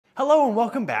Hello and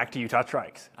welcome back to Utah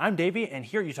Trikes. I'm Davy, and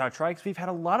here at Utah Trikes we've had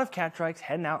a lot of Catrikes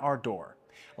heading out our door.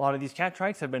 A lot of these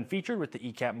Catrikes have been featured with the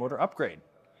eCat motor upgrade.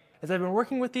 As I've been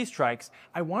working with these trikes,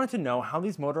 I wanted to know how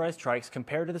these motorized trikes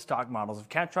compare to the stock models of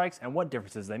Catrikes and what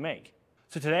differences they make.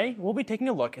 So today we'll be taking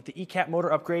a look at the eCat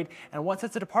motor upgrade and what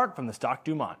sets it apart from the stock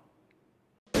Dumont.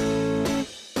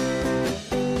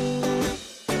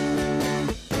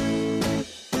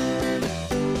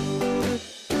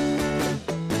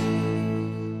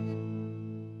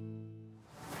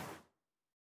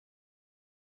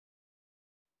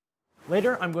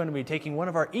 Later, I'm going to be taking one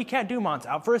of our eCat Dumonts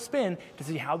out for a spin to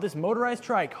see how this motorized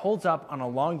trike holds up on a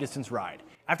long distance ride.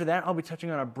 After that, I'll be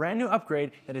touching on a brand new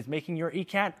upgrade that is making your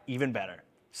eCat even better.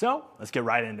 So, let's get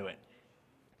right into it.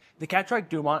 The Catrike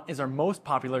Dumont is our most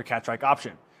popular Catrike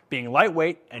option. Being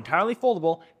lightweight, entirely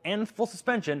foldable, and full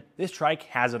suspension, this trike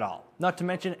has it all. Not to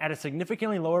mention at a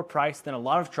significantly lower price than a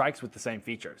lot of trikes with the same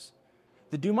features.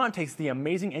 The Dumont takes the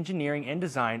amazing engineering and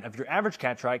design of your average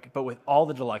Catrike, but with all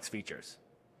the deluxe features.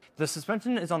 The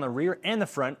suspension is on the rear and the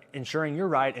front, ensuring your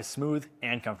ride is smooth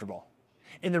and comfortable.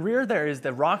 In the rear, there is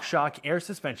the RockShox air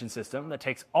suspension system that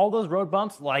takes all those road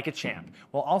bumps like a champ,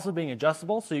 while also being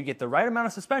adjustable so you get the right amount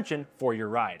of suspension for your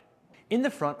ride. In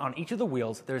the front, on each of the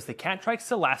wheels, there's the Catrike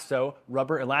Celasto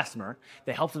rubber elastomer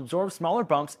that helps absorb smaller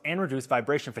bumps and reduce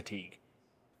vibration fatigue.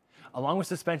 Along with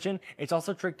suspension, it's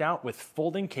also tricked out with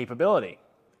folding capability.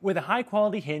 With a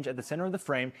high-quality hinge at the center of the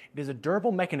frame, it is a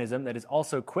durable mechanism that is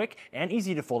also quick and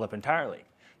easy to fold up entirely.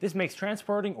 This makes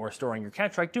transporting or storing your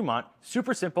Catrike Dumont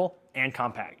super simple and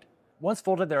compact. Once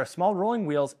folded, there are small rolling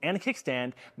wheels and a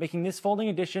kickstand, making this folding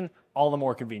addition all the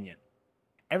more convenient.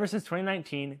 Ever since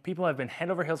 2019, people have been head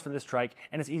over heels for this trike,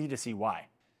 and it's easy to see why.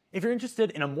 If you're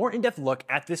interested in a more in-depth look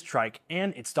at this trike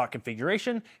and its stock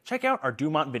configuration, check out our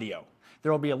Dumont video.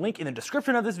 There will be a link in the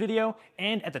description of this video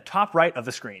and at the top right of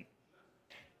the screen.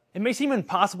 It may seem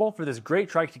impossible for this great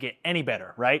trike to get any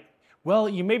better, right? Well,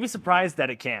 you may be surprised that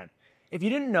it can. If you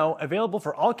didn't know, available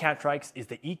for all Catrikes is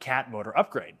the eCat motor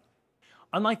upgrade.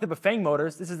 Unlike the Bafang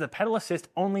motors, this is a pedal assist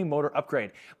only motor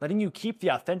upgrade, letting you keep the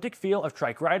authentic feel of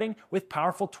trike riding with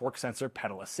powerful torque sensor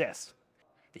pedal assist.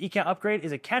 The eCat upgrade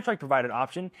is a Catrike provided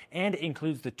option and it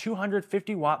includes the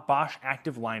 250 watt Bosch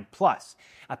Active Line Plus,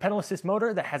 a pedal assist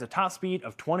motor that has a top speed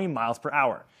of 20 miles per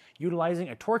hour, utilizing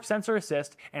a torque sensor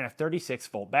assist and a 36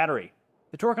 volt battery.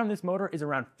 The torque on this motor is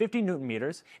around 50 Newton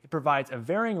meters. It provides a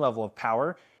varying level of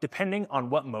power depending on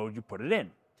what mode you put it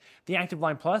in. The Active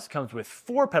Line Plus comes with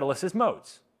 4 pedal assist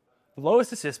modes. The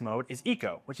lowest assist mode is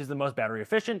Eco, which is the most battery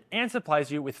efficient and supplies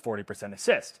you with 40%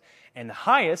 assist. And the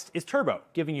highest is Turbo,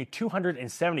 giving you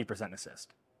 270%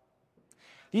 assist.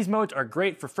 These modes are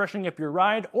great for freshening up your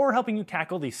ride or helping you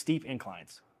tackle these steep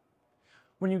inclines.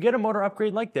 When you get a motor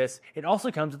upgrade like this, it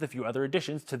also comes with a few other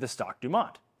additions to the stock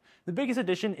Dumont. The biggest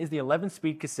addition is the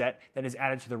 11-speed cassette that is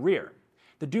added to the rear.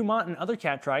 The Dumont and other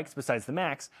Catrikes, besides the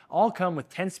Max, all come with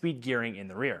 10-speed gearing in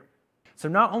the rear. So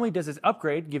not only does this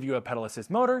upgrade give you a pedal assist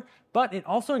motor, but it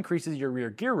also increases your rear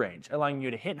gear range, allowing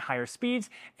you to hit higher speeds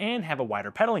and have a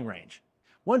wider pedaling range.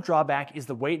 One drawback is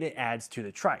the weight it adds to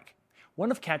the trike.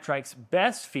 One of Catrike's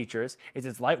best features is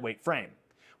its lightweight frame.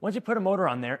 Once you put a motor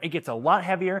on there, it gets a lot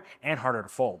heavier and harder to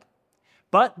fold.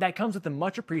 But that comes with a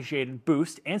much appreciated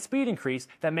boost and speed increase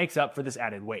that makes up for this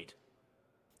added weight.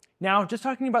 Now, just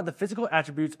talking about the physical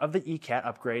attributes of the eCat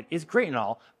upgrade is great and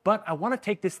all, but I want to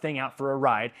take this thing out for a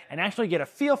ride and actually get a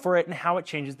feel for it and how it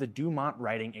changes the Dumont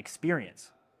riding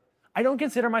experience. I don't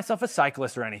consider myself a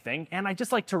cyclist or anything, and I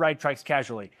just like to ride trikes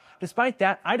casually. Despite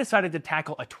that, I decided to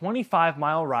tackle a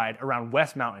 25-mile ride around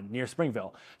West Mountain near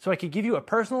Springville, so I could give you a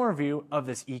personal review of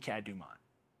this eCat Dumont.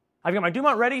 I've got my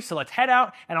Dumont ready, so let's head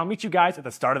out and I'll meet you guys at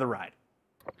the start of the ride.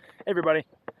 Hey everybody,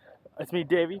 it's me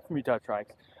Davy from Utah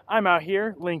Trikes. I'm out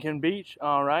here, Lincoln Beach.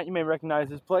 Alright, you may recognize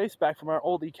this place back from our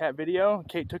old eCat video.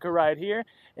 Kate took a ride here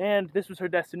and this was her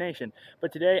destination.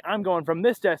 But today I'm going from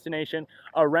this destination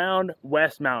around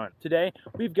West Mountain. Today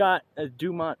we've got a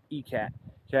Dumont eCat.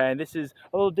 Okay, this is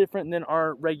a little different than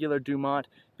our regular Dumont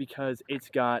because it's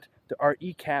got our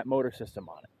eCat motor system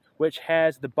on it, which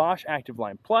has the Bosch Active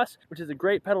Line Plus, which is a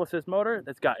great pedal assist motor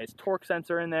that's got its torque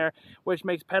sensor in there, which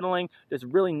makes pedaling just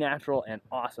really natural and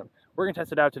awesome. We're gonna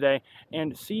test it out today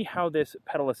and see how this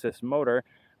pedal assist motor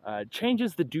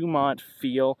changes the Dumont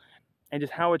feel and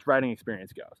just how its riding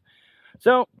experience goes.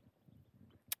 So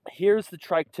here's the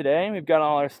trike today. We've got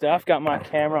all our stuff, got my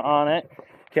camera on it.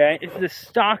 Okay, it's the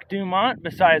stock Dumont,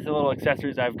 besides the little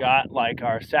accessories I've got, like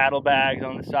our saddlebags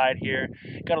on the side here,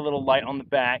 got a little light on the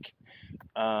back,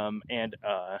 and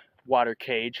a water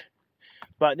cage.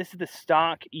 But this is the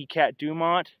stock eCat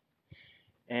Dumont,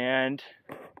 and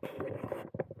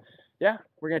yeah,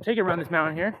 we're gonna take it around this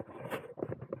mountain here.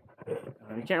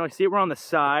 You can't really see it, we're on the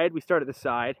side. We start at the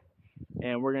side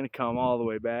and we're gonna come all the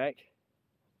way back.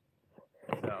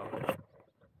 So,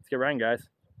 let's get riding, guys.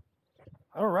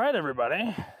 All right,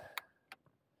 everybody.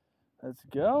 Let's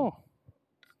go.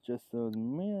 Just those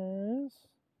mirrors.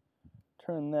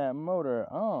 Turn that motor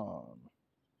on.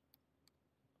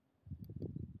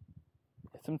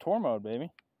 It's some tour mode, baby.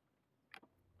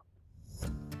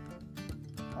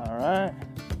 All right.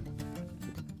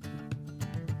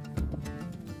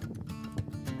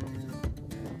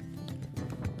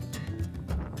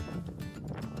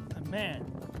 Man,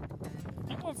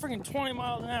 I'm going freaking 20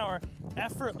 miles an hour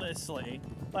effortlessly.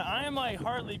 Like, I am like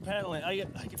hardly pedaling. I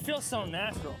can feel so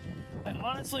natural. I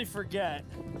honestly forget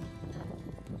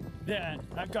that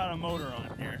I've got a motor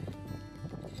on here.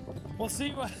 We'll see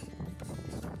what.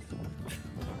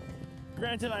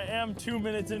 Granted, I am 2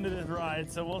 minutes into this ride,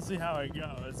 so we'll see how it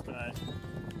goes, but.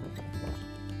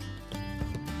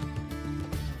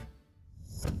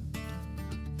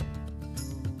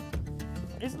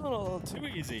 It's a little too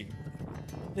easy.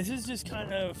 This is just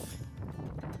kind of,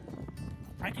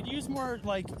 I could use more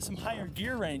like some higher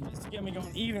gear ranges to get me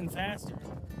going even faster.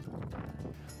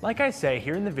 Like I say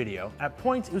here in the video, at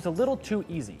points it was a little too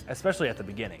easy, especially at the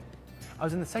beginning. I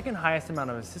was in the second highest amount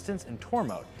of assistance in tour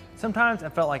mode. Sometimes I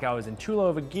felt like I was in too low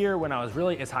of a gear when I was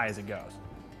really as high as it goes.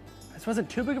 This wasn't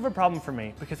too big of a problem for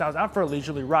me because I was out for a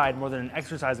leisurely ride more than an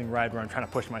exercising ride where I'm trying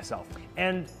to push myself.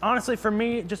 And honestly, for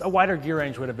me, just a wider gear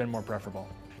range would have been more preferable.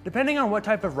 Depending on what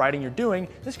type of riding you're doing,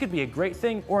 this could be a great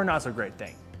thing or a not so great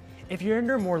thing. If you're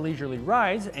into more leisurely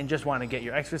rides and just want to get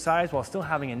your exercise while still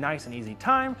having a nice and easy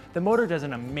time, the motor does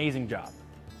an amazing job.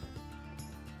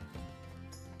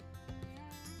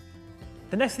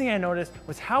 The next thing I noticed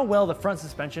was how well the front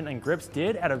suspension and grips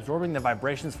did at absorbing the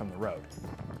vibrations from the road.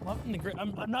 Loving the grip.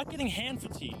 I'm not getting hand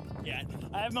fatigue yet.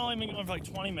 I have only been going for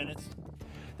like 20 minutes.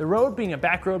 The road, being a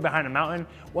back road behind a mountain,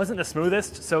 wasn't the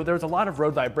smoothest, so there was a lot of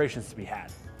road vibrations to be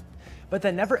had. But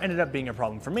that never ended up being a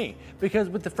problem for me, because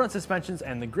with the front suspensions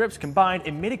and the grips combined,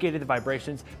 it mitigated the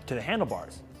vibrations to the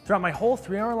handlebars. Throughout my whole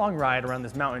 3-hour-long ride around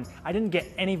this mountain, I didn't get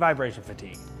any vibration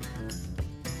fatigue.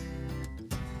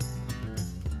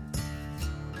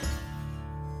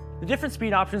 The different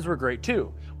speed options were great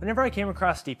too. Whenever I came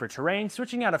across steeper terrain,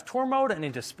 switching out of tour mode and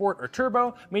into sport or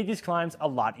turbo made these climbs a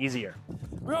lot easier.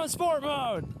 We're on sport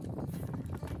mode!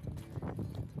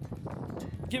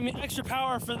 Give me extra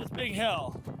power for this big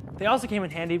hill. They also came in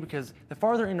handy because the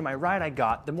farther into my ride I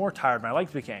got, the more tired my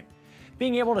legs became.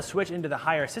 Being able to switch into the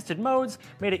higher assisted modes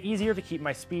made it easier to keep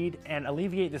my speed and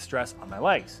alleviate the stress on my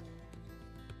legs.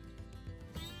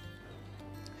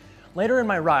 Later in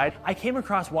my ride, I came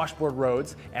across washboard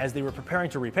roads as they were preparing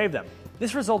to repave them.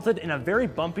 This resulted in a very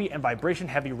bumpy and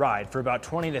vibration-heavy ride for about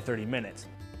 20 to 30 minutes.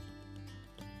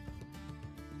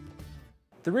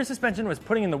 The rear suspension was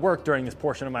putting in the work during this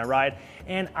portion of my ride,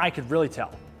 and I could really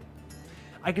tell.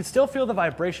 I could still feel the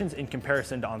vibrations in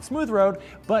comparison to on smooth road,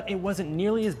 but it wasn't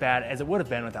nearly as bad as it would have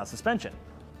been without suspension.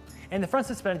 And the front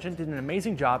suspension did an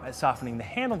amazing job at softening the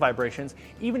handle vibrations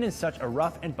even in such a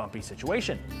rough and bumpy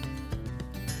situation.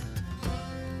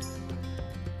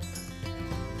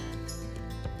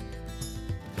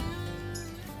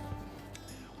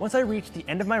 Once I reached the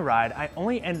end of my ride, I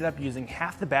only ended up using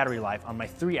half the battery life on my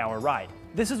 3-hour ride.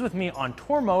 This is with me on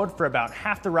tour mode for about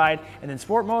half the ride, and then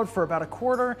sport mode for about a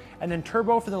quarter, and then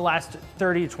turbo for the last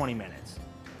 30 to 20 minutes.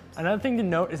 Another thing to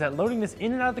note is that loading this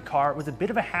in and out of the car was a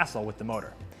bit of a hassle with the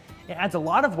motor. It adds a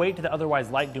lot of weight to the otherwise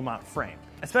light Dumont frame,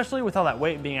 especially with all that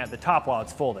weight being at the top while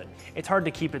it's folded. It's hard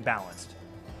to keep it balanced.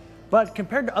 But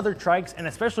compared to other trikes, and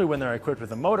especially when they're equipped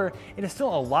with a motor, it is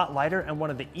still a lot lighter and one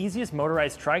of the easiest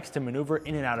motorized trikes to maneuver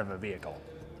in and out of a vehicle.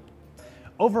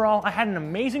 Overall, I had an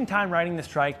amazing time riding this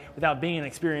trike without being an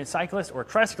experienced cyclist or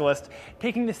tricyclist.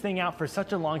 Taking this thing out for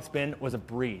such a long spin was a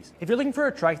breeze. If you're looking for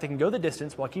a trike that can go the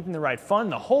distance while keeping the ride fun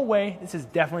the whole way, this is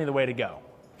definitely the way to go.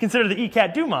 Consider the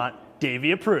eCat Dumont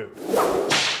Davy approved.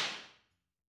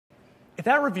 If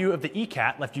that review of the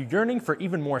eCat left you yearning for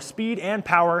even more speed and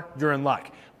power, you're in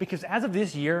luck. Because as of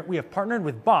this year, we have partnered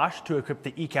with Bosch to equip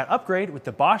the eCat upgrade with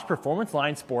the Bosch Performance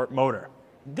Line Sport motor.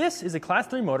 This is a Class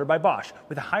 3 motor by Bosch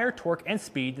with a higher torque and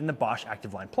speed than the Bosch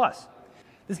Active Line Plus.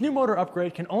 This new motor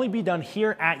upgrade can only be done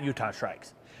here at Utah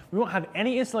Trikes. We won't have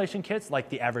any installation kits like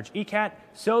the average eCat,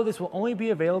 so this will only be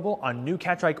available on new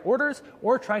Catrike orders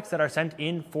or trikes that are sent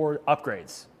in for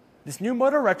upgrades. This new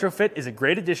motor retrofit is a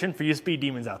great addition for you speed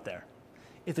demons out there.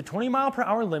 If the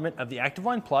 20-mile-per-hour limit of the Active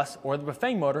Line Plus or the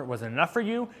Bafang motor wasn't enough for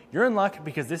you, you're in luck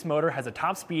because this motor has a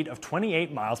top speed of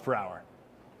 28 miles per hour.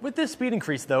 With this speed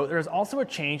increase though, there is also a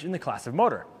change in the class of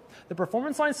motor. The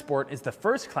Performance Line Sport is the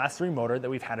first Class 3 motor that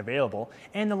we've had available,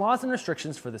 and the laws and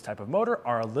restrictions for this type of motor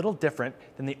are a little different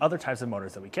than the other types of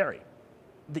motors that we carry.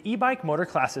 The e-bike motor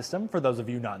class system, for those of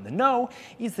you not in the know,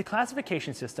 is the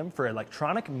classification system for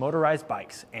electronic motorized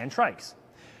bikes and trikes.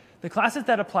 The classes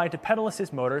that apply to pedal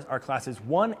assist motors are classes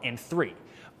 1 and 3,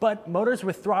 but motors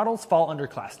with throttles fall under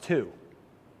class 2.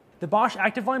 The Bosch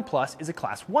ActiveLine Plus is a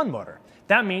class 1 motor.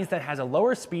 That means that it has a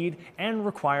lower speed and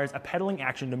requires a pedaling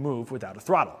action to move without a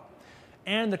throttle.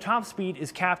 And the top speed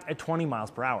is capped at 20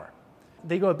 miles per hour.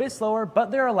 They go a bit slower,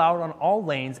 but they're allowed on all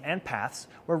lanes and paths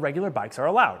where regular bikes are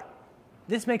allowed.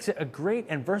 This makes it a great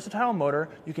and versatile motor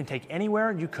you can take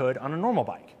anywhere you could on a normal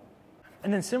bike.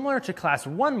 And then similar to Class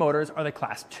 1 motors are the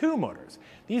Class 2 motors.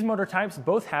 These motor types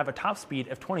both have a top speed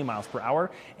of 20 miles per hour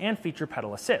and feature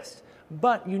pedal assist.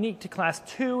 But unique to Class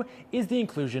 2 is the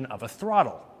inclusion of a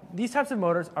throttle. These types of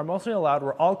motors are mostly allowed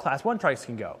where all Class 1 trikes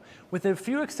can go, with a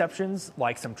few exceptions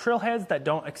like some trailheads that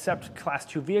don't accept Class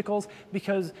 2 vehicles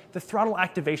because the throttle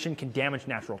activation can damage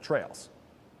natural trails.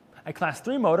 A Class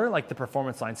 3 motor, like the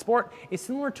Performance Line Sport, is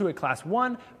similar to a Class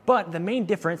 1, but the main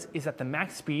difference is that the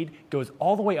max speed goes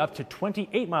all the way up to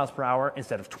 28 miles per hour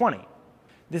instead of 20.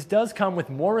 This does come with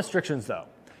more restrictions though.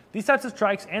 These types of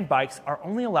trikes and bikes are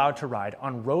only allowed to ride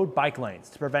on road bike lanes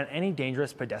to prevent any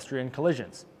dangerous pedestrian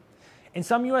collisions. In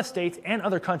some US states and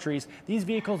other countries, these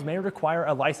vehicles may require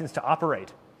a license to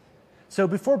operate. So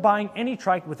before buying any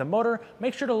trike with a motor,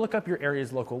 make sure to look up your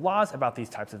area's local laws about these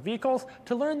types of vehicles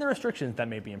to learn the restrictions that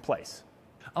may be in place.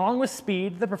 Along with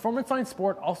speed, the Performance Line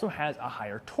Sport also has a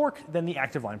higher torque than the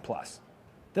ActiveLine Plus.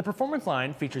 The Performance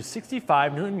Line features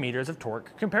 65 Nm of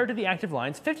torque compared to the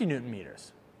ActiveLine's 50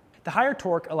 Nm. The higher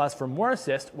torque allows for more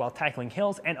assist while tackling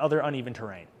hills and other uneven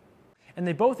terrain. And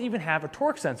they both even have a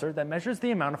torque sensor that measures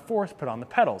the amount of force put on the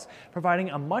pedals, providing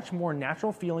a much more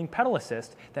natural feeling pedal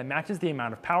assist that matches the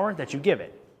amount of power that you give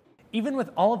it. Even with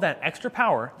all of that extra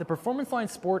power, the Performance Line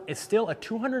Sport is still a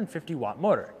 250 watt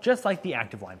motor, just like the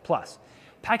ActiveLine Plus,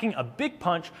 packing a big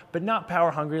punch but not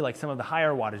power hungry like some of the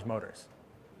higher wattage motors.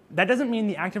 That doesn't mean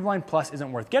the ActiveLine Plus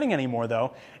isn't worth getting anymore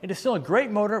though. It is still a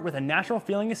great motor with a natural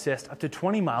feeling assist up to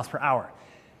 20 miles per hour,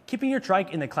 keeping your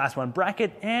trike in the Class 1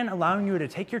 bracket and allowing you to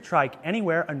take your trike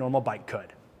anywhere a normal bike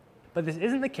could. But this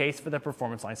isn't the case for the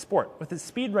Performance Line Sport, with its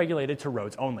speed regulated to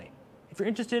roads only. If you're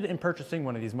interested in purchasing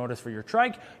one of these motors for your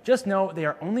trike, just know they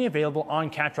are only available on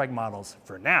Catrike models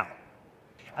for now.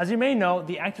 As you may know,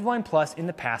 the ActiveLine Plus in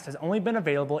the past has only been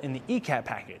available in the eCat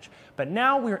package, but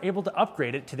now we are able to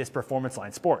upgrade it to this Performance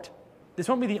Line Sport. This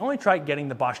won't be the only trike getting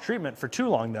the Bosch treatment for too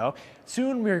long though.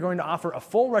 Soon we are going to offer a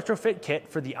full retrofit kit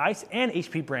for the ICE and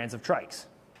HP brands of trikes.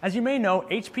 As you may know,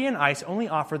 HP and ICE only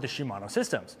offer the Shimano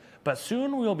systems, but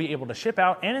soon we will be able to ship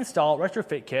out and install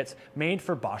retrofit kits made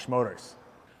for Bosch motors.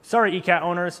 Sorry eCat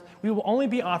owners, we will only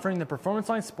be offering the Performance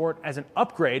Line Sport as an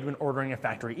upgrade when ordering a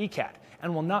factory eCat,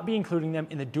 and will not be including them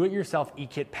in the do-it-yourself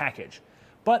eKit package.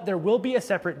 But there will be a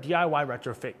separate DIY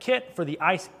retrofit kit for the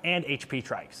ICE and HP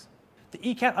trikes. The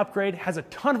eCat upgrade has a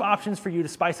ton of options for you to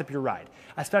spice up your ride,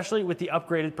 especially with the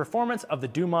upgraded performance of the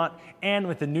Dumont and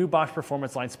with the new Bosch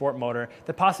Performance Line Sport motor,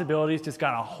 the possibilities just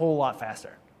got a whole lot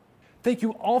faster. Thank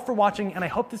you all for watching, and I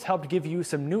hope this helped give you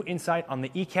some new insight on the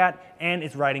eCat and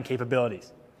its riding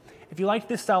capabilities. If you liked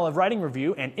this style of riding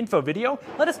review and info video,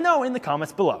 let us know in the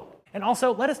comments below. And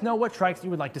also, let us know what trikes you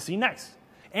would like to see next.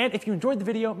 And if you enjoyed the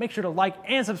video, make sure to like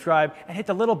and subscribe and hit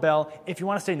the little bell if you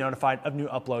want to stay notified of new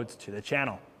uploads to the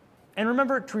channel. And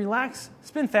remember to relax,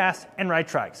 spin fast, and ride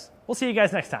trikes. We'll see you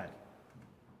guys next time.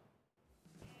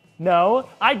 No,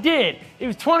 I did. It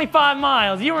was 25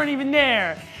 miles. You weren't even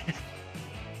there.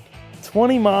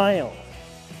 20 miles.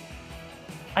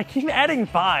 I keep adding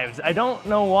fives. I don't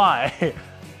know why.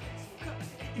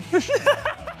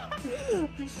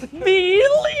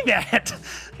 Believe it.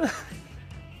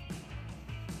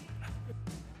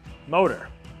 Motor.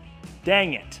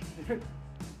 Dang it.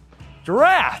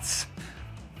 Drats.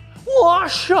 Aw,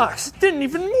 shucks. Didn't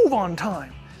even move on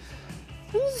time.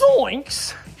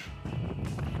 Zoinks.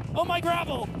 Oh, my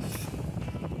gravel!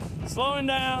 Slowing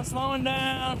down, slowing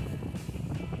down.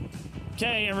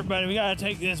 Okay, everybody, we gotta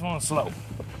take this one slow.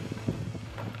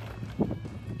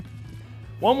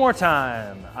 One more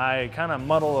time. I kind of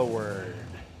muddle a word.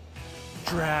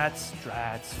 Drats,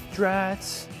 drats,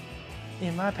 drats.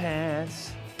 In my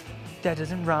pants. That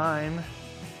doesn't rhyme.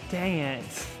 Dang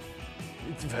it.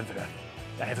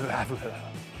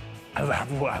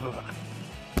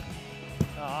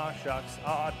 Aw, shucks.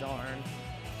 Aw, darn.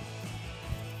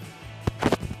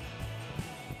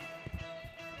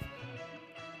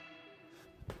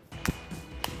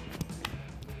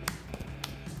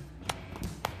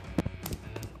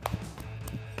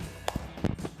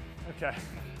 Okay.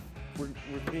 We're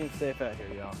being safe out here,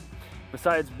 y'all.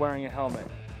 Besides wearing a helmet.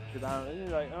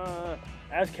 Because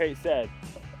as Kate said,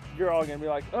 you're all gonna be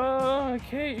like, oh,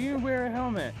 Kate, you wear a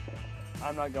helmet.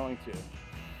 I'm not going to.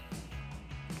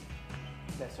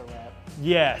 That's a wrap.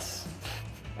 Yes.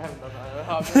 I haven't done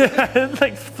that.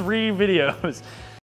 Like 3 videos.